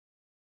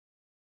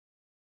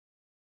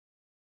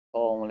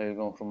Assalomu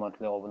alaykum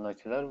hurmatli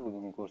obunachilar.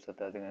 Bugun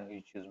ko'rsatadigan uy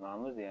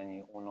chizmamiz,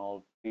 ya'ni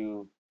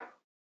 16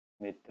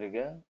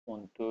 metrga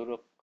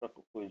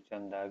 14-40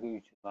 o'lchamdagi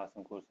uy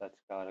chizmasini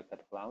ko'rsatishga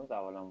harakat qilamiz.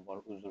 Avvalambor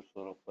uzr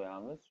so'rab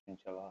qo'yamiz.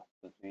 Shuncha vaqt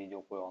biz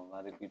video qo'ya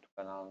olmadik YouTube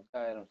kanalimizga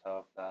ayrim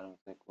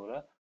sabablarimizga ko'ra.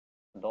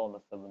 Xudo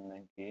xolasa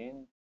bundan keyin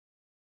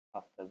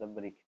haftada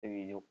 1-2 ta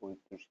video qo'yib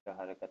turishga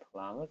harakat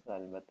qilamiz.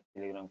 Albatta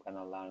Telegram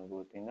kanallarimizga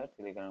o'tinglar.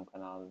 Telegram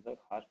kanalimizda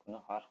har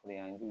kuni har xil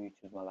yangi uy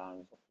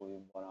chizmalarimizni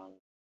qo'yib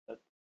boramiz.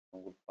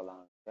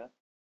 Gruppalarga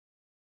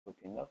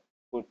o'tinglar.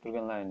 Ko'rib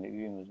turganlaringdek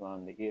uyimiz mana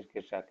bu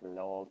erkak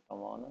shaklida old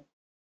tomoni,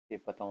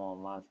 tepa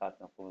tomoni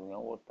mansardni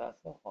qurilgan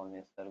o'rtasi.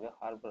 Hozir sizlarga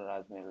har bir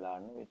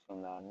razmerlarni,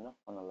 o'lchamlarini,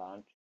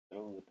 xonalarni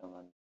tushuntirib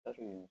o'taman.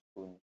 Uyimiz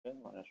ko'rinishi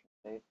mana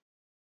shunday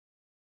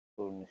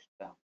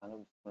ko'rinishda.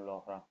 Mana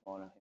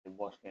bismillahirrohmanirrohim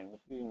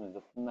boshlaymiz. Uyimizda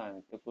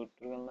fundamentda ko'rib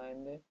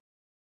turganlaringdek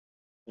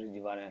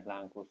birinchi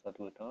variantlarni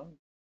ko'rsatib o'taman.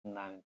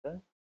 Fundamentda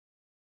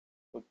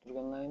ko'rib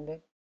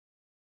turganlaringdek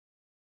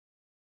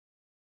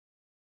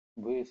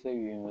bu esa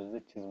uyimizda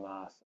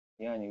chizmasi.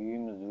 Ya'ni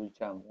uyimizda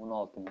o'lchami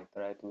 16 metr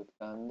aytib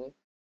o'tgandek,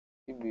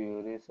 bu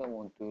yer esa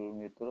 14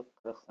 metr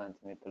 40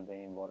 santimetrdan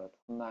iborat.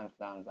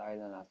 Fundamentlarimiz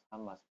aylanasi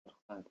hammasi 40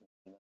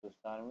 santimetrdan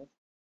do'stlarimiz.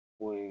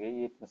 Bo'yiga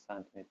 70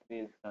 santimetr,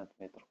 50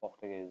 santimetr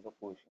xohlaganingizda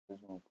qo'yishingiz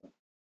mumkin.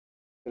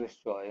 Kirish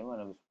joyi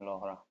mana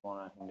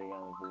bismillahirrohmanirrohim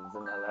deganimiz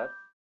zinalar.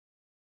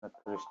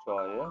 Kirish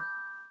joyi.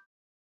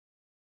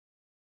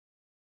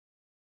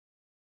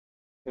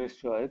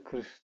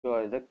 Kirish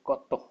joyida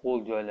katta hol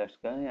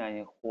joylashgan,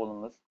 ya'ni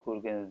holimiz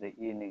ko'rganingizdek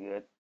eniga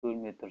 4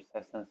 metr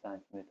 80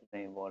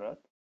 santimetrdan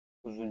iborat,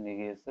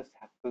 uzunligi esa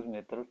 8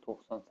 metr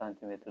 90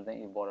 santimetrdan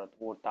iborat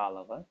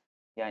o'rtalig'i,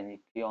 ya'ni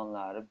ikki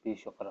yonlari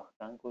 5-40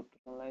 dan ko'rib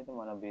turganlaringda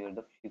mana bu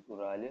yerda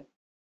figurali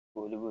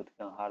bo'lib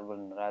o'tgan har bir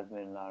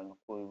razmerlarini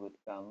qo'yib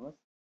o'tganmiz.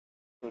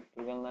 Ko'rib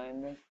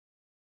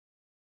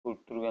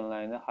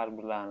turganlaringda har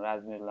birlarining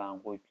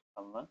razmerlarini qo'yib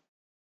chiqqanman.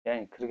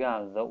 Ya'ni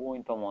kirganimizda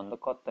o'ng tomonda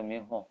katta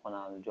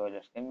mehmonxonamiz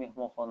joylashgan.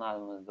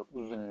 Mehmonxonamizda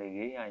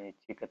uzunligi, ya'ni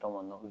chekka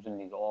tomondan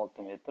uzunligi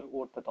 6 metr,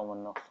 o'rta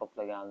tomondan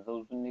hisoblaganimizda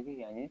uzunligi,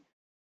 ya'ni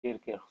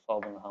erkak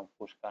hisobini ham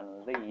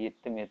qo'shganimizda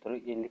 7 metr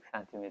 50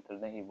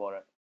 santimetrdan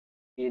iborat.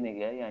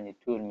 Eniga, ya'ni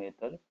 4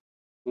 metr,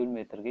 4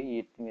 metrga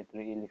 7 metr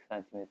 50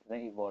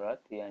 santimetrdan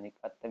iborat, ya'ni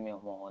katta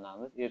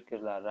mehmonxonamiz.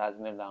 Erkaklar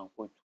razmerlarini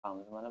qo'yib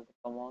chiqqanmiz. Mana bu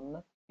tomonni,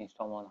 ikkinchi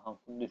tomoni ham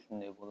xuddi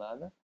shunday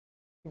bo'ladi.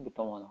 Bu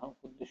tomoni ham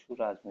xuddi shu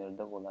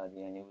razmerda bo'ladi,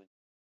 ya'ni bu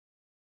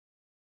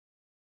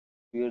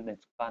yerdan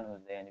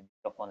chiqqanimizda, ya'ni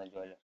bitta xona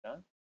joylashgan.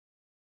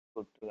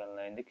 Ko'rib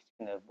turganlaringdek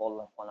kichkina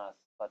bolalar xonasi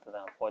sifatida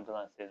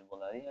foydalansangiz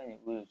bo'ladi, ya'ni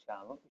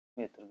o'lchami 3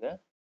 metrga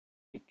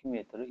 2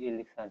 metr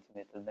 50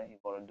 santimetrdan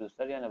iborat.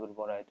 Do'stlar, yana bir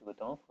bor aytib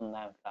o'taman,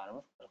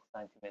 fundamentlarimiz 40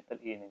 santimetr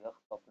eniga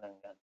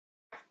hisoblangan.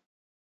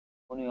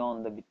 Buni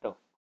yonida bitta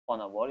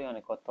xona bor,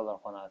 ya'ni kattalar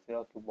xonasi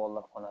yoki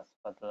bolalar xonasi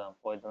sifatida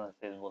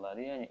foydalansangiz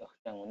bo'ladi, ya'ni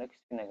ixchangina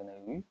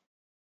kichkinagina uy.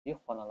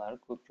 Xonalari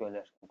ko'p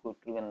joylashgan. Ko'rib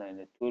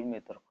turganlaringdek 4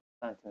 metr 40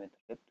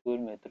 santimetrga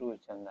 4 metr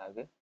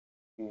o'lchamdagi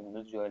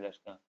uyimiz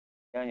joylashgan.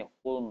 Ya'ni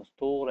qo'limiz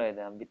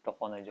to'g'raydan bitta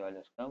xona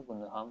joylashgan.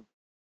 Buni ham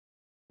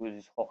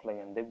o'zingiz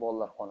xohlagandek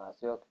bolalar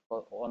xonasi yoki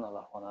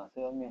onalar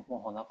xonasi yoki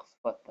mehmonxona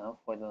sifatida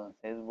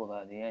foydalansangiz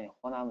bo'ladi. Ya'ni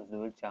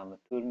xonamizning o'lchami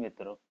 4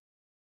 metr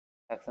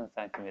 80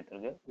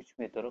 santimetrga 3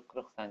 metr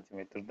 40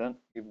 santimetrdan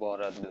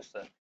iborat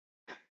do'stlar.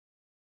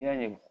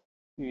 Ya'ni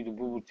uyni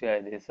bu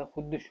burchagida esa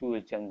xuddi shu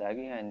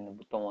o'lchamdagi, ya'ni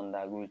bu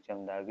tomondagi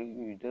o'lchamdagi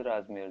uyni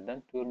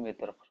razmeridan 4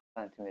 metr 40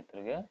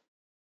 santimetrga,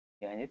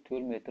 ya'ni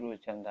 4 metr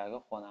o'lchamdagi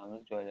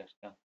xonamiz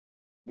joylashgan.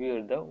 Bu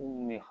yerda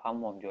umumiy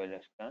hammom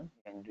joylashgan,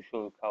 ya'ni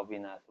dushoviy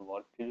kabinasi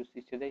bor plus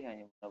ichida,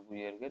 ya'ni bu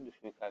yerga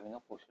dushoviy kabina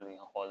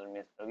qo'shilgan. Hozir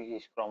men sizlarga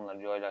eshik romlar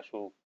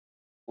joylashuv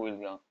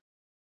qo'yilgan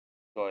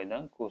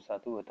joydan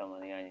ko'rsatib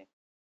o'taman. Ya'ni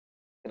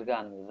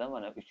kirganimizda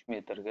mana 3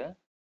 metrga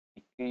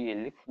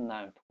 250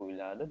 fundament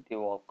qo'yiladi.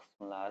 Devor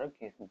qismlari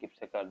kesin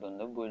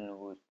gipsokardonda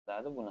bo'linib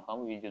o'tiladi. Buni ham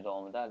video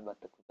davomida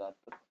albatta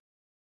kuzatib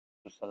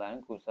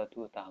tursalaring ko'rsatib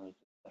o'tamiz.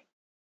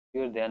 Bu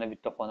yerda yana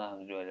bitta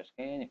xonamiz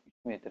joylashgan, ya'ni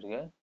 3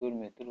 metrga 4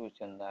 metr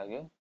o'lchamdagi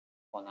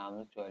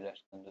xonamiz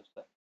joylashgan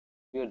do'stlar.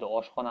 Bu yerda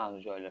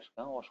oshxonamiz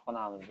joylashgan.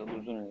 Oshxonamizning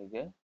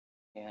uzunligi,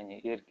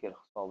 ya'ni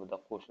erkak hisobida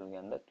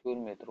qo'shilganda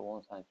 4 metr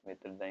 10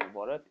 santimetrdan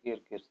iborat.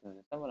 Erkaksiz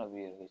esa mana bu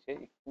yergacha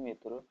 2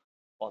 metr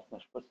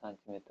 61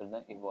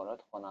 santimetrdan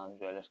iborat xonamiz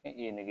joylashgan.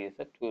 Eniga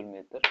esa 4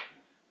 metr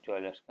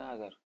joylashgan.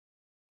 Agar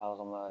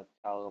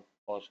chalg'ib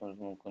qolishimiz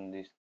mumkin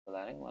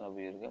deysizlaring, mana bu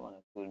yerga mana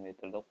 4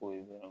 metrda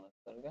qo'yib beraman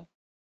sizlarga.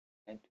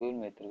 Yani 4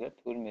 metrga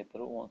 4 metr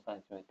 10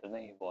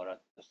 santimetrdan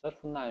iborat. Do'stlar,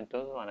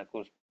 fundamentimiz mana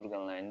ko'rib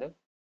turganlaringdek,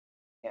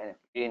 ya'ni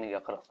eniga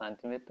 40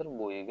 santimetr,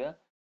 bo'yiga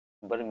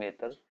 1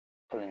 metr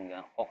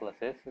qilingan.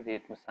 Xohlasangiz siz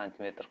 70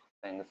 santimetr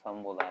qilsangiz ham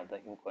bo'ladi,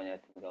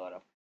 imkoniyatingizga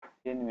qarab.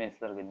 Endi men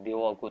sizlarga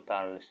devor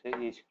ko'tarilishi,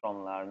 eshik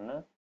romlarini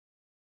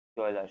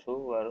joylashuv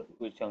va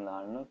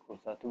o'lchamlarini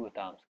ko'rsatib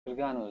o'tamiz.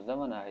 Kirganimizda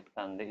mana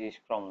aytgandek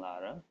eshik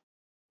romlari,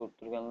 ko'rib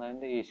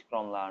turganlaringdek eshik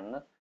romlarini,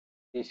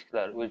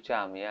 eshiklar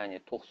o'lchami ya'ni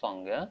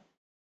 90 ga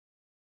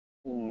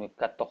umumiy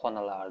katta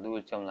xonalarda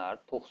o'lchamlari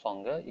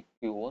 90 ga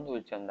 210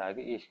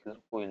 o'lchamdagi eshiklar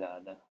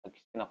qo'yiladi.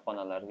 Kichkina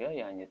xonalarga,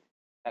 ya'ni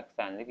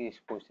 80 lik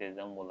eshik qo'ysangiz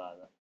ham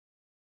bo'ladi.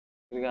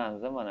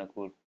 Kirganimizda mana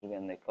ko'rib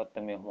turgandek katta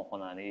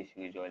mehmonxonani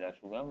eshigi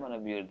joylashgan. Mana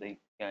bu yerda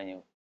ya'ni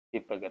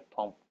tepaga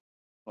tom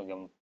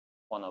qilgan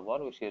xona bor,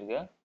 o'sha yerga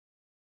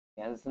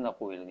yana zina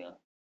qo'yilgan.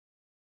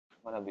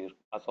 Mana bu yer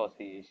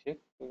asosiy eshik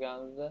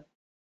kirganimizda.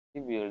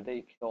 Bu yerda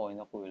ikkita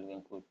oyna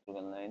qo'yilgan ko'rib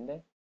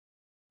turganlaringdek.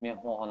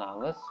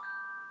 Mehmonxonamiz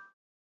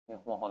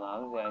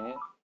ya'ni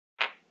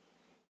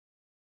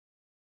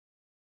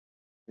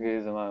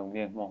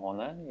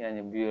mehmonxona,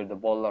 ya'ni bu yerda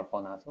bolalar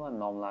xonasi va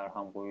nomlari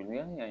ham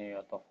qo'yilgan, ya'ni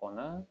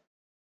yotoqxona.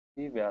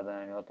 Bu yerda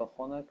ham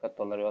yotoqxona,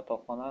 kattalar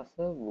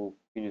yotoqxonasi, bu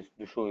plus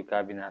dushoviy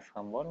kabinasi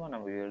ham bor mana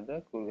bu yerda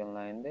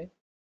ko'rganlaringdek.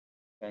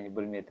 Ya'ni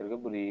 1 metrga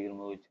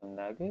 1.20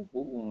 o'lchamdagi bu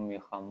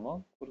umumiy hammom.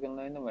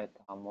 Ko'rganlaringdek, bu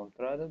yerda hammom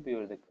turadi, bu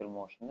yerda kir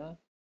moshina,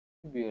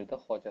 bu yerda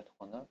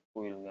hojatxona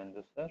qo'yilgan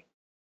do'stlar.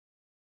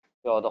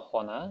 Bu yoqda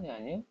xona,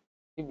 ya'ni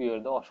bu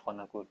yerda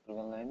oshxona ko'rib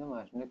turganlaringda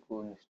mana shunday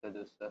ko'rinishda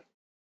do'stlar.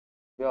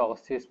 Bu yog'i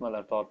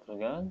sesmalar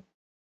tortilgan.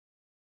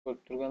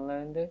 Ko'rib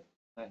turganlaringdek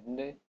mana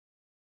shunday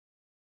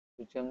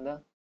o'lchamda.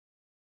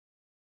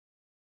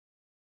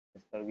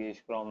 Sizlarga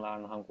eshik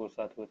romlarini ham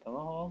ko'rsatib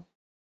o'taman. Hop,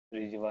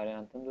 birinchi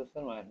variantim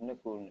do'stlar mana shunday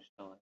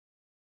ko'rinishda.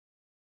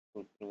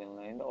 Ko'rib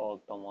turganlaringda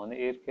old tomoni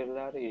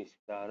erkerlari,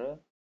 eshiklari,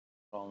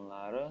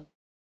 romlari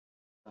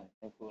mana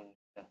shunday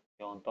ko'rinishda.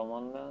 Yon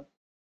tomondan,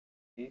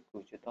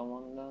 ko'cha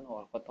tomonidan,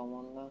 orqa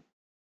tomondan,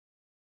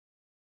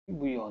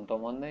 bu yon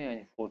tomondan,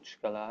 ya'ni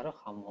fortishkalari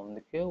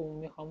hammomniki,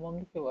 umumiy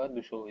hammomniki va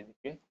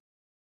dushovoyniki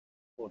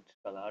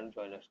fortishkalari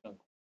joylashgan.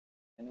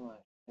 Yana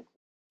mana shunday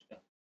ko'rinishda.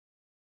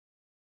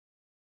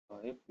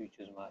 Uy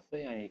chizmasi,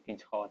 ya'ni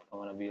ikkinchi qavatga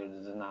mana bu yerda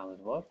zinamiz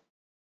bor.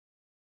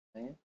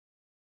 Ya'ni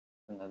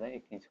zinadan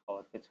ikkinchi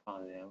qavatga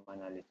chiqamiz, ya'ni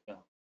monolitka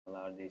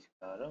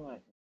eshiklari mana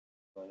shu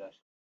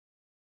joylashgan.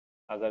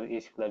 Agar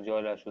eshiklar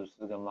joylashuvi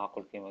sizga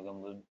ma'qul kelmagan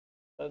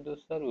bo'lsa,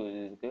 do'stlar,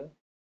 o'zingizga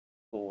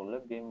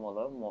to'g'rilab,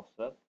 bemalol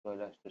moslab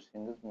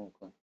joylashtirishingiz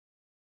mumkin.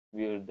 Bu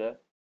yerda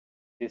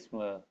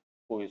ismi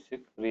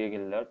qo'yishlik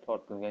regellar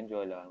tortilgan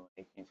joylar,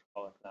 ikkinchi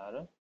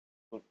qavatlari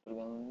ko'rib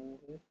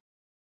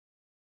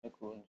turganingizdek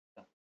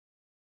ko'rinishda.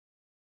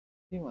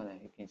 Mana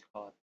ikkinchi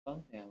qavatdan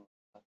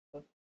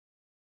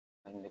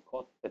endi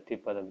katta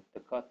tepada bitta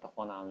katta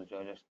xonamiz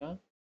joylashgan.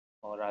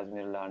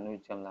 Razmerlarini,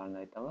 o'lchamlarini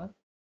aytaman.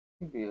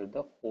 Bu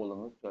yerda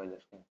holimiz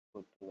joylashgan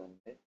ko'rib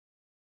turgandek.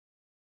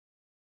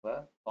 Va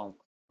tom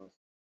qismimiz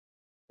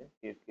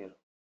erkak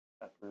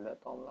shaklda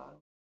tomlar.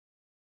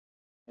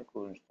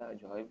 Ko'rinishda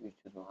ajoyib uy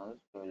chizmamiz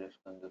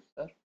joylashgan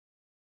do'stlar.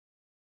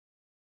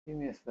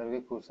 Men sizlarga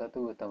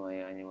ko'rsatib o'taman,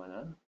 ya'ni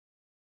mana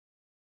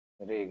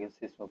regel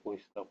sesma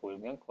qo'yishlar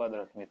qo'yilgan,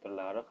 kvadrat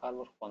metrlari har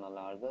bir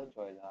xonalarda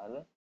joylari.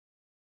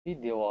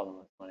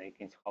 Devorimiz mana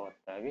ikkinchi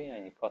qavatdagi,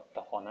 ya'ni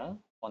katta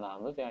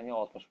xonamiz, ya'ni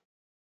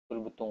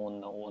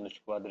 61,13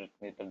 kvadrat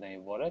metrdan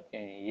iborat,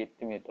 ya'ni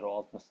 7 metr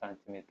 60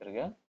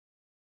 santimetrga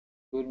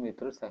 4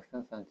 metr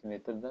 80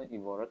 santimetrdan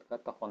iborat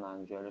katta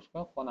xonamiz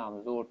joylashgan.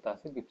 Xonamizning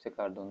o'rtasi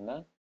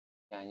gipsokardondan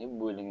ya'ni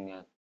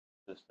bo'lingan.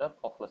 Do'stlar,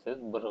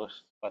 xohlasangiz bir g'ish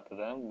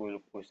sifatida ham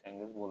bo'lib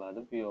qo'ysangiz bo'ladi.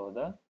 Bu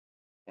yoqda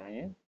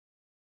ya'ni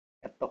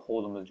katta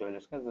holimiz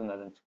joylashgan.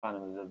 Zinadan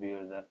chiqqanimizda bu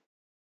yerda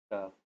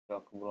shkaf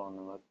yoki biron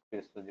nima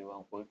kreslo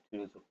divan qo'yib,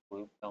 televizor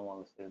qo'yib dam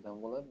olsangiz ham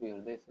bo'ladi. Bu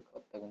yerda esa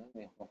kattagina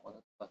mehmonxona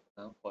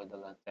sifatida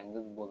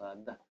foydalansangiz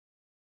bo'ladi.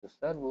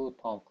 Do'stlar, bu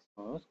tom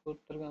qismimiz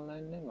ko'rib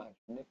turganlaringdek mana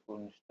shunday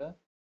ko'rinishda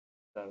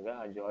sizlarga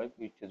ajoyib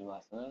uy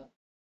chizmasini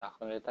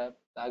taqdim etib.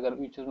 Agar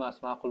uy chizmasi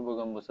ma'qul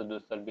bo'lgan bo'lsa,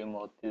 do'stlar,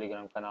 bemalol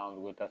Telegram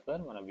kanalimizga o'tasizlar.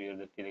 Mana bu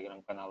yerda Telegram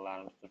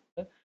kanallarimiz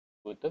turibdi.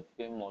 O'tib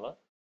bemalol,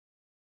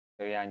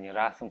 ya'ni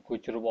rasm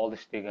ko'chirib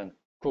olish degan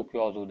ko'k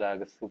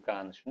yozuvdagi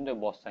ssilkani shunday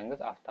bossangiz,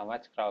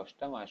 avtomatik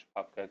ravishda mana shu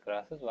papkaga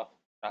kirasiz va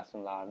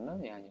rasmlarni,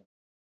 ya'ni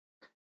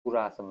bu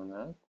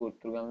rasmini ko'rib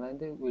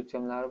turganlaringdek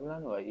o'lchamlari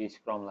bilan va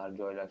eshik romlari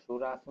joylashuv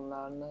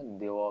rasmlarini,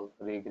 devor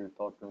regel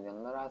tortilgan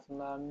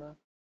rasmlarini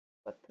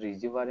va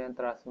 3D variant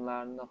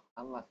rasmlarini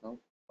hammasini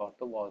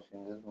tortib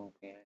olishingiz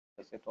mumkin.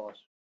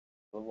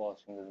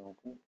 Olishingiz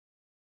mumkin.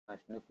 Mana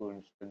shunday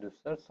ko'rinishda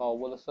do'stlar. Sog'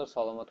 bo'lasizlar,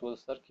 salomat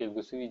bo'lasizlar.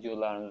 Kelgusi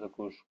videolarimizda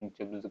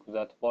ko'rishguncha bizni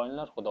kuzatib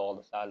boringlar. Xudo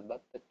xolasa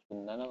albatta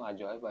bundan ham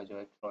ajoyib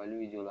chiroyli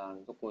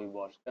videolarimizni qo'yib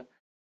borishga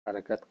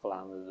harakat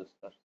qilamiz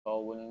do'stlar.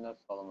 Sog' bo'linglar,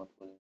 salomat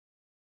bo'ling.